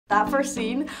That first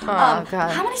scene. Oh,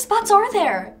 God. How many spots are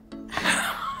there?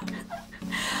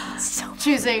 So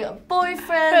choosing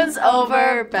boyfriends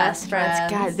over best friends.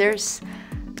 God, there's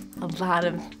a lot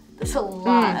of... There's a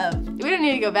lot of... We don't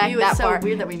need to go back that far. It's so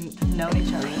weird that we've known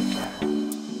each other.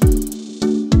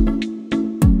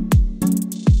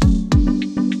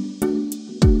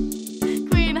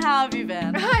 Queen, how have you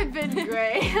been? I've been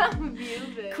great. How have you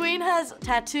been? Queen has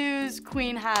tattoos,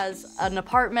 Queen has an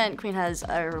apartment, Queen has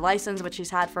a license, which she's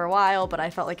had for a while, but I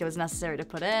felt like it was necessary to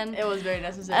put in. It was very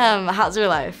necessary. How's your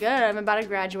life? Good, I'm about to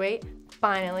graduate,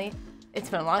 finally. It's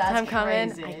been a long time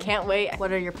coming. Crazy. I can't wait.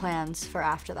 What are your plans for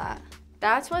after that?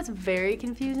 That's what's very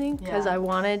confusing, because I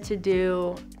wanted to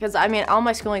do, because I mean, all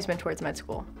my schooling's been towards med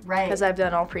school. Right. Because I've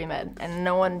done all pre-med, and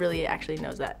no one really actually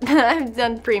knows that. I've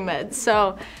done pre-med,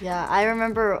 so. Yeah, I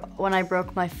remember when I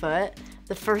broke my foot,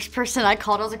 the first person I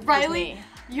called, I was like, Riley,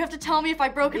 you have to tell me if I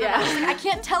broke it or not. I was like, I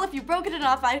can't tell if you broke it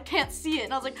enough, I can't see it.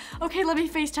 And I was like, okay, let me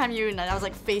FaceTime you. And I was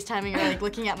like FaceTiming her, like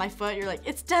looking at my foot. You're like,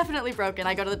 it's definitely broken.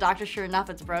 I go to the doctor, sure enough,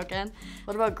 it's broken.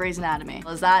 What about Grey's Anatomy?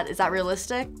 Is that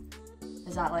realistic?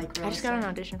 Is that like realistic? I just got an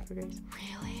audition for Grey's.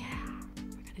 Really? Yeah.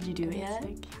 Did you do it yet?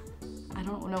 I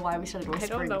don't don't know why we started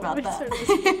whispering about why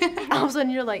that. All of a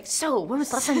sudden you're like, so, when was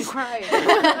the last time you cried?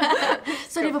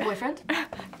 So do you have a boyfriend?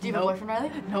 Do you have a boyfriend,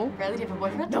 Riley? No. Riley, do you have a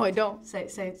boyfriend? No, I don't. Say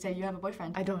you have a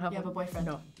boyfriend. I don't have You have a boyfriend.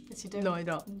 No. Yes, you do. No, I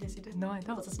don't. Yes, you do. No, I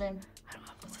don't. What's his name? I don't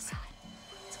have What's his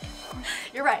sign?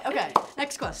 You're right. Okay.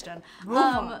 Next question.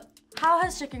 How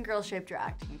has Chicken Girl shaped your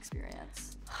acting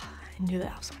experience? I knew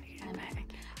that I was going to get back.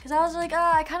 Because I was like,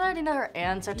 I kind of already know her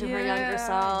answer to her younger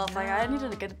self. Yeah. Like, I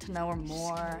needed to get to know her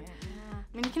more.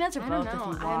 I mean, you can answer both if you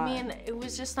want. I mean, it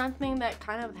was just something that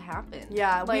kind of happened.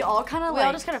 Yeah, like, we all kind of we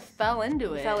all just kind of fell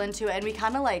into it. Fell into it, and we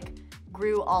kind of like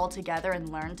grew all together and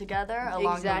learned together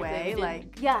along the way.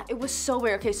 Like, yeah, it was so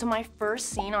weird. Okay, so my first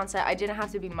scene on set, I didn't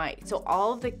have to be mic'd. So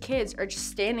all of the kids are just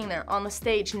standing there on the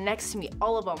stage next to me,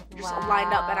 all of them just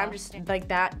lined up, and I'm just like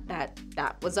that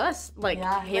was us. Like,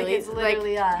 yeah, Haley, it's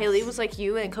literally us. Haley was like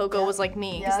you, and Coco was like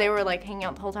me, because they were like hanging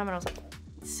out the whole time, and I was like.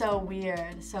 So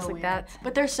weird, so weird. That.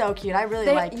 But they're so cute. I really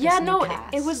like this new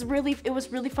cast. It was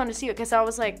really fun to see it, because I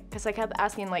was like, I kept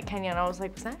asking like Kenya, and I was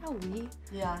like, was that how we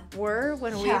were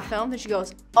when we filmed? And she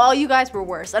goes, oh, you guys were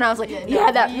worse. And I was like,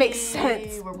 that makes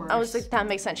sense. I was like, that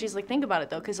makes sense. She's like, think about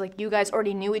it though, because like you guys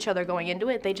already knew each other going into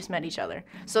it. They just met each other,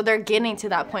 so they're getting to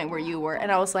that point where you were.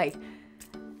 And I was like,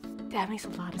 that makes a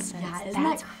lot of sense. Yeah, isn't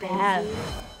that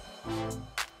crazy?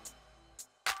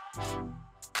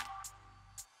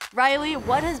 Riley,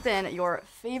 what has been your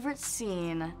favorite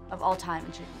scene of all time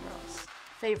in Chicken Girls?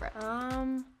 Favorite?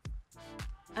 I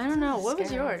don't know. What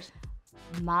was yours?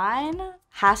 Mine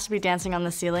has to be Dancing on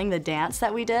the Ceiling, the dance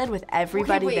that we did with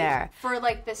everybody there. For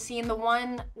like the scene, the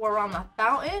one where we're on the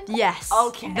fountain? Yes.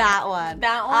 Okay. That one.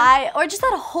 That one? Or just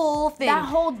that whole thing. That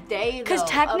whole day, though, because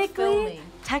technically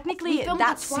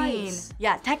that scene,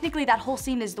 technically that whole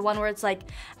scene is the one where it's like,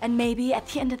 and maybe at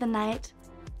the end of the night,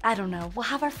 I don't know, we'll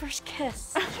have our first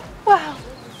kiss. Wow.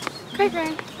 Great.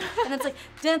 And it's like,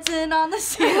 dancing on the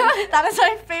ceiling. That is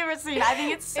my favorite scene. I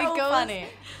think it's so funny.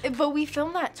 But we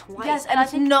filmed that twice. Yes, and I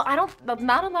think, not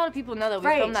a lot of people know that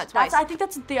we filmed that twice. I think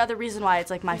that's the other reason why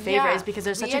it's like my favorite is because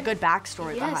there's such a good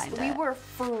backstory behind it. We were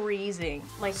freezing.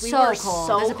 Like, we so were cold.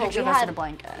 so There's a cold. picture of us in a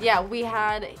blanket. Yeah, we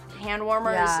had hand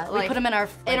warmers. Yeah, like, we put them in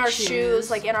our shoes,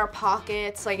 like in our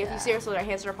pockets. Like if you see us with our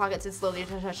hands in our pockets, it's slowly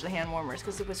to touch the hand warmers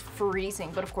because it was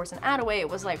freezing. But of course, in Attaway, it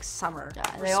was like summer.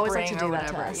 Yeah, they always like to do that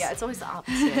to whatever. us. Yeah, it's always the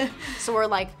opposite. So we're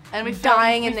like, and we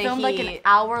dying in the heat. We filmed like an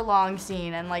hour-long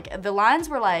scene, and like the lines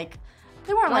were like,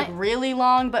 they weren't like really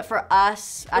long, but for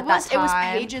us at that time, it was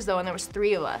pages though, and there was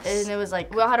 3 of us, and it was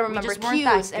like we all had to remember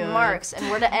cues and marks and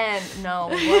where to end. No,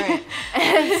 we weren't.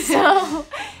 And so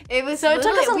it was. So it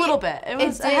took us a little bit. It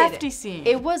was a hefty scene.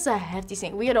 It was a hefty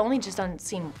scene. We had only just done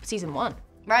season 1.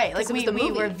 Right, like we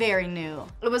were very new.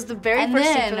 It was the very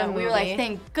first scene for the movie. We were like,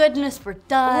 thank goodness we're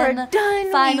done. We're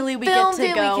done. Finally, we get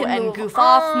to go and goof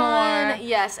off more.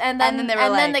 Yes, and then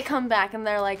they come back and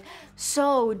they're like,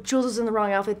 so Jules was in the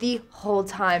wrong outfit the whole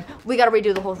time. We got to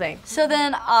redo the whole thing. So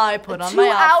then I put on my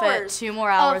outfit. 2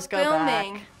 more hours go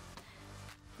filming. Back.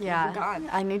 Yeah,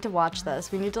 I need to watch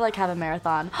this. We need to like have a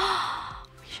marathon.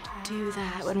 We should do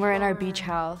that when we're in our beach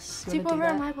house. Sleep over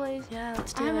at my place. Yeah,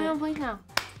 let's do it. I have my own place now.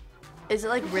 Is it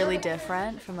like really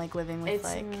different from like living with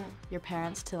like your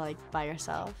parents to like by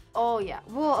yourself? Oh yeah.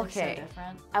 Well, okay. So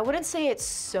different. I wouldn't say it's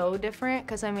so different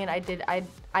because I mean I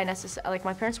necessarily like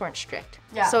my parents weren't strict.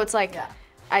 Yeah. So it's like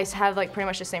I have like pretty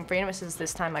much the same freedom as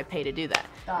this time I pay to do that.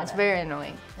 It's very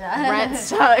annoying. Yeah. Rent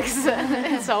sucks.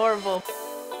 It's horrible.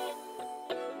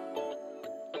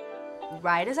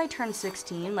 right as I turned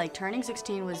 16, like turning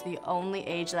 16 was the only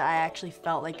age that I actually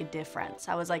felt like a difference.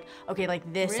 I was like, okay,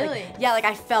 like this. Really? Like, yeah, like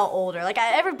I felt older. Like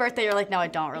every birthday you're like, no, I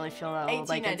don't really feel that old. 18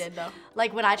 like, I did though.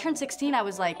 Like when I turned 16, I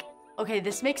was like, okay,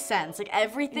 this makes sense. Like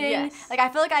everything, like I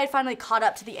feel like I had finally caught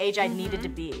up to the age I needed to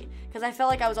be. Because I felt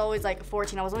like I was always like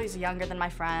 14, I was always younger than my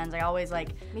friends. I always like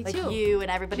you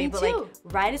and everybody. But like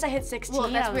right as I hit 16, well,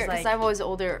 that's I was weird, like, because I'm always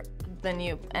older than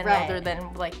you and older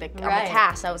than like the on the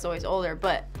cast. I was always older,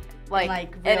 but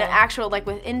like in an actual like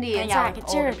with Indy and Zach and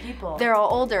Sarah, people, they're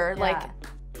all older. Like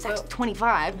Zach's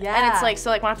 25, and it's like so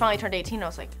like when I finally turned 18, I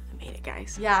was like, I made it,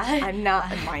 guys. Yeah, I'm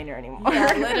not a minor anymore.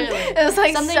 Yeah, literally. It was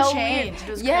like something so changed. Weird.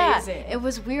 It was crazy. It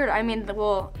was weird. I mean,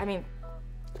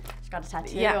 got a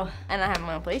tattoo. Yeah, and I have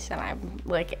my own place, and I'm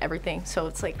like everything. So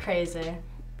it's like crazy.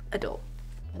 Adult.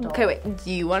 Okay, wait.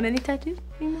 Do you want any tattoos?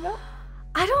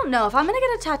 I don't know. If I'm gonna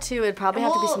get a tattoo, it'd probably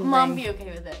have to be something. Mom be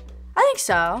okay with it? I think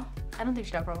so. I don't think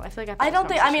she'd have a problem. I feel like I don't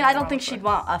think she'd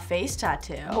want a face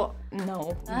tattoo. Well,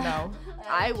 no.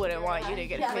 I wouldn't want you to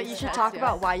get a face tattoo. But you should talk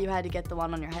about why you had to get the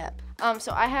one on your hip.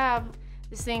 So I have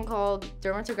this thing called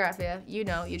dermatographia. You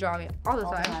know, you draw me all the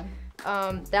time.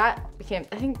 That became,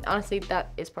 I think, honestly,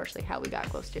 that is partially how we got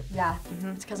close to. Yeah.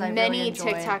 It's because I many really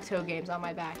enjoy tic-tac-toe games on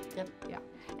my back. Yep. Yeah.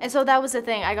 And so that was the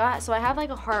thing. I have like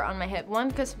a heart on my hip. One,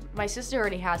 because my sister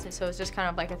already has it, so it's just kind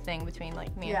of like a thing between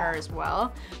like me and her as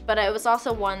well. But it was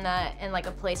also one that in like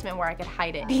a placement where I could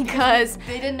hide it because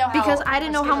they didn't know I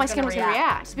didn't know how my skin was gonna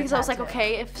react. Because I was like,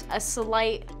 okay, if a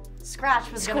slight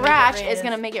scratch is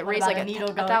gonna make it raise like a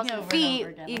needle 1,000 feet.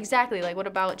 Exactly. Like what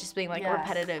about just being like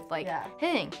repetitive, like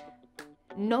hitting?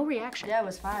 No reaction. Yeah, it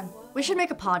was fine. We should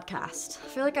make a podcast. I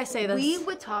feel like I say this. We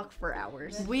would talk for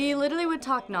hours. We literally would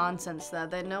talk nonsense though,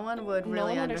 that no one would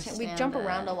really understand. We jump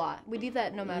around a lot. We do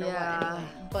that no matter what anyway.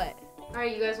 But all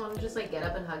right, you guys want to just like get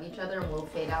up and hug each other and we'll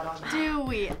fade out on that. Do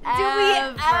we ever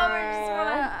hug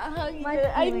each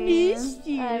other? I missed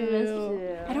you.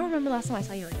 I don't remember last time I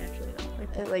saw you like actually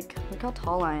though. Like look how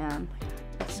tall I am.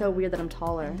 It's so weird that I'm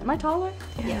taller. Am I taller?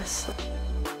 Yes.